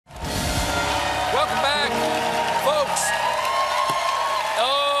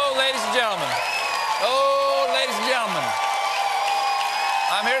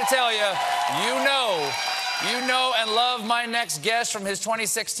tell you, you know and love my next guest from his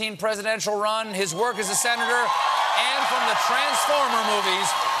 2016 presidential run, his work as a senator, and from the Transformer movies.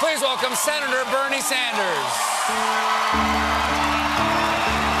 Please welcome Senator Bernie Sanders.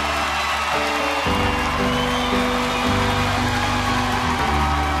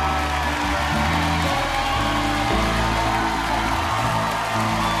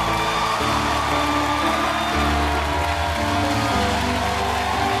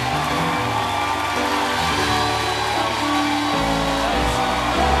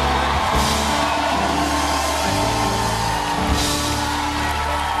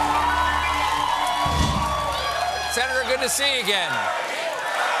 Senator, good to see you again.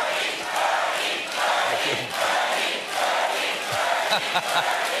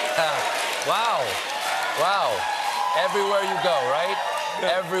 Wow. Everywhere you go, right?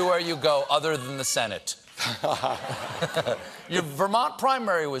 Yeah. Everywhere you go, other than the Senate. Your Vermont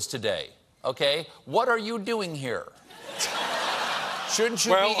primary was today, okay? What are you doing here? Shouldn't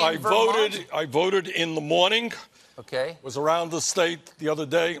you be in Vermont? I voted in the morning. Okay. Was around the state the other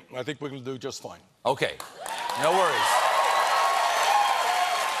day. I think we're going to do just fine. Okay. No worries.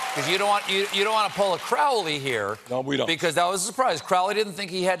 Because you don't want to pull a Crowley here. No, we don't. Because that was a surprise. Crowley didn't think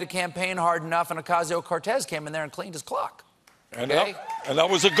he had to campaign hard enough, and Ocasio-Cortez came in there and cleaned his clock. And, okay? that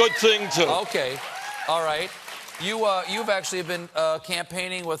was a good thing, too. Okay. All right. You've actually been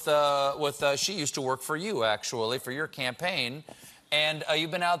campaigning with she used to work for you, actually, for your campaign. And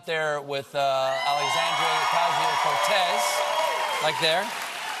you've been out there with Alexandria Ocasio-Cortez, like there.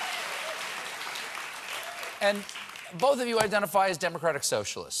 And both of you identify as democratic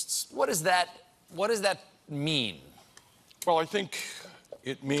socialists. What does that mean? Well, I think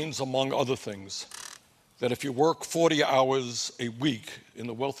it means, among other things, that if you work 40 hours a week in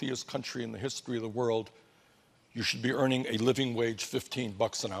the wealthiest country in the history of the world, you should be earning a living wage,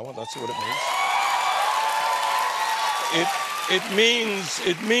 $15 an hour. That's what it means.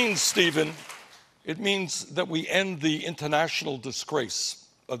 It means, Stephen, it means that we end the international disgrace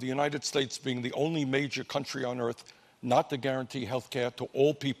of the United States being the only major country on earth not to guarantee health care to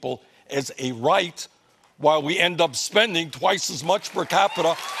all people as a right, while we end up spending twice as much per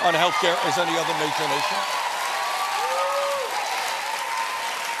capita on health care as any other major nation.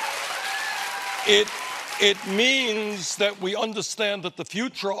 It means that we understand that the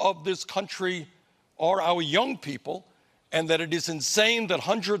future of this country are our young people, and that it is insane that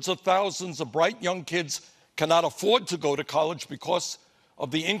hundreds of thousands of bright young kids cannot afford to go to college because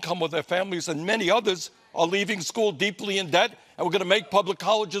of the income of their families, and many others are leaving school deeply in debt, and we're going to make public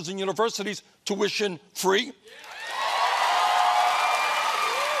colleges and universities tuition free.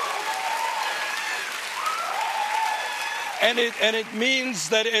 And it means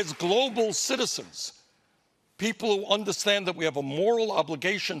that as global citizens, people who understand that we have a moral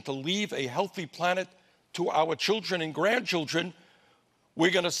obligation to leave a healthy planet to our children and grandchildren,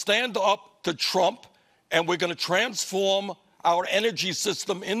 we're going to stand up to Trump, and we're going to transform our energy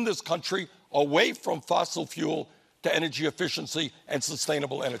system in this country away from fossil fuel to energy efficiency and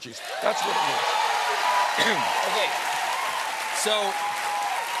sustainable energies. That's what it means. Okay. So,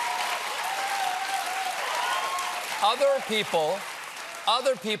 other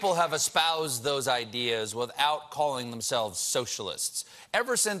people have espoused those ideas without calling themselves socialists.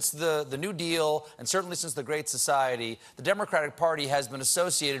 Ever since the New Deal, and certainly since the Great Society, the Democratic Party has been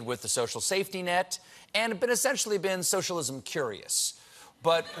associated with the social safety net and essentially been socialism curious.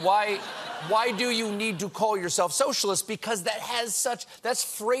 But why do you need to call yourself socialist? Because that's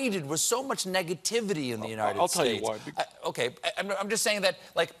freighted with so much negativity in the United States. I'll tell you why. Okay, I'm just saying that,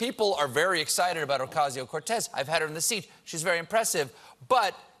 like, people are very excited about Ocasio-Cortez. I've had her in the seat. She's very impressive.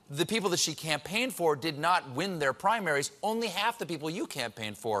 But the people that she campaigned for did not win their primaries. Only half the people you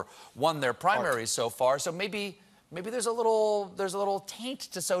campaigned for won their primaries so far. So maybe there's a little taint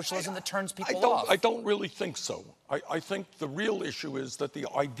to socialism that turns people off. I don't really think so. I think the real issue is that the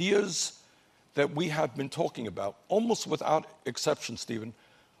ideas that we have been talking about, almost without exception, Stephen,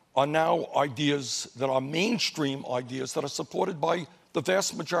 are now ideas that are mainstream ideas that are supported by the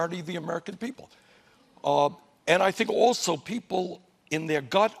vast majority of the American people. And I think also people in their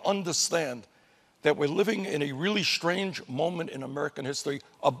gut understand that we're living in a really strange moment in American history,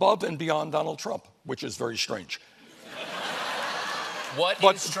 above and beyond Donald Trump, which is very strange. What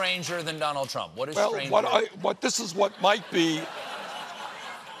is stranger than Donald Trump? What is stranger? What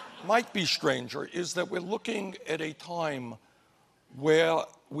might be stranger is that we're looking at a time where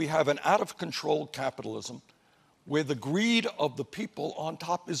we have an out-of-control capitalism, where the greed of the people on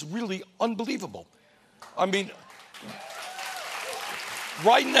top is really unbelievable. I mean,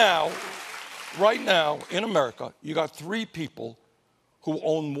 right now in America, you got 3 people who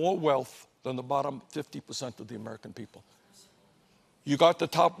own more wealth than the bottom 50% of the American people. You got the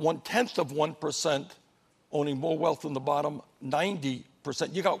top 1/10 of 1% owning more wealth than the bottom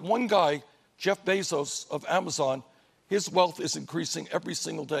 90%. You got one guy, Jeff Bezos of Amazon, his wealth is increasing every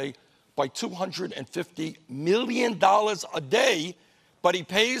single day by $250 million a day, but he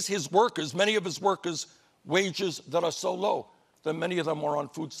pays his workers, many of his workers, wages that are so low that many of them are on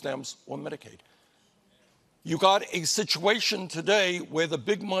food stamps or Medicaid. You got a situation today where the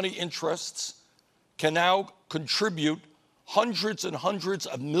big money interests can now contribute hundreds and hundreds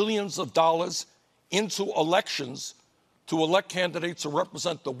of millions of dollars into elections to elect candidates who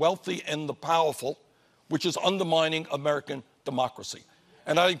represent the wealthy and the powerful, which is undermining American democracy.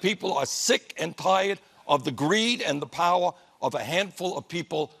 And I think people are sick and tired of the greed and the power of a handful of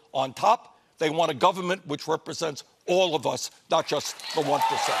people on top. They want a government which represents all of us, not just the 1%.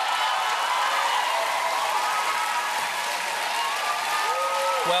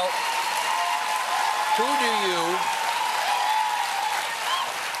 Well, who do you...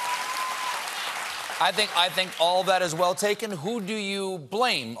 I think all that is well taken. Who do you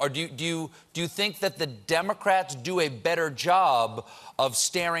blame? Or do you think that the Democrats do a better job of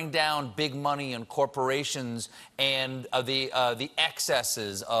staring down big money and corporations and the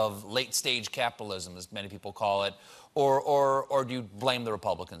excesses of late-stage capitalism, as many people call it? Or do you blame the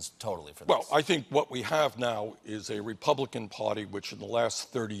Republicans totally for this? Well, I think what we have now is a Republican Party which in the last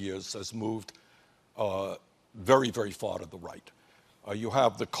 30 years has moved very, very far to the right. You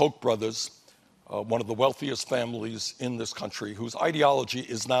have the Koch brothers, one of the wealthiest families in this country, whose ideology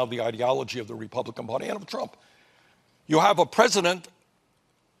is now the ideology of the Republican Party and of Trump. You have a president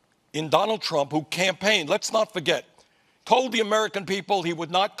in Donald Trump who campaigned, let's not forget, told the American people he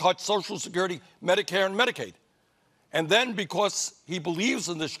would not cut Social Security, Medicare, and Medicaid. And then, because he believes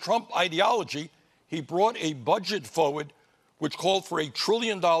in this Trump ideology, he brought a budget forward which called for $1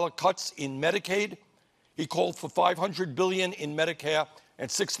 trillion cuts in Medicaid. He called for $500 billion in Medicare and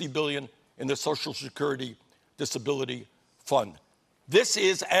 $60 billion in the Social Security Disability Fund. This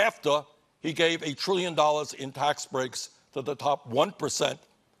is after he gave $1 trillion in tax breaks to the top 1%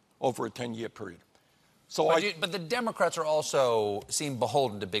 over a 10-year period. So but the Democrats are also seem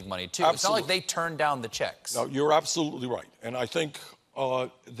beholden to big money, too. Absolutely. It's not like they turn down the checks. No, you're absolutely right. And I think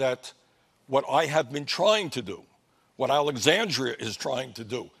that what I have been trying to do, what Alexandria is trying to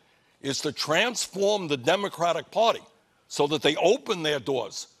do, is to transform the Democratic Party so that they open their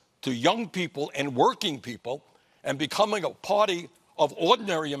doors to young people and working people and becoming a party of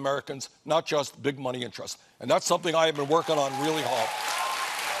ordinary Americans, not just big money interests. And that's something I have been working on really hard.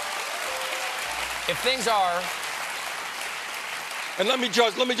 If things are... And let me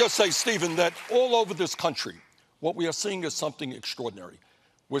just say, Stephen, that all over this country, what we are seeing is something extraordinary.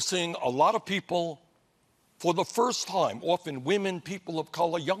 We're seeing a lot of people, for the first time, often women, people of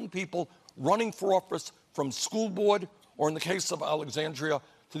color, young people, running for office from school board, or in the case of Alexandria,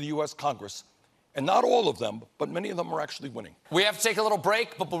 to the U.S. Congress. And not all of them, but many of them are actually winning. We have to take a little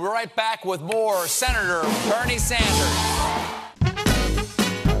break, but we'll be right back with more Senator Bernie Sanders.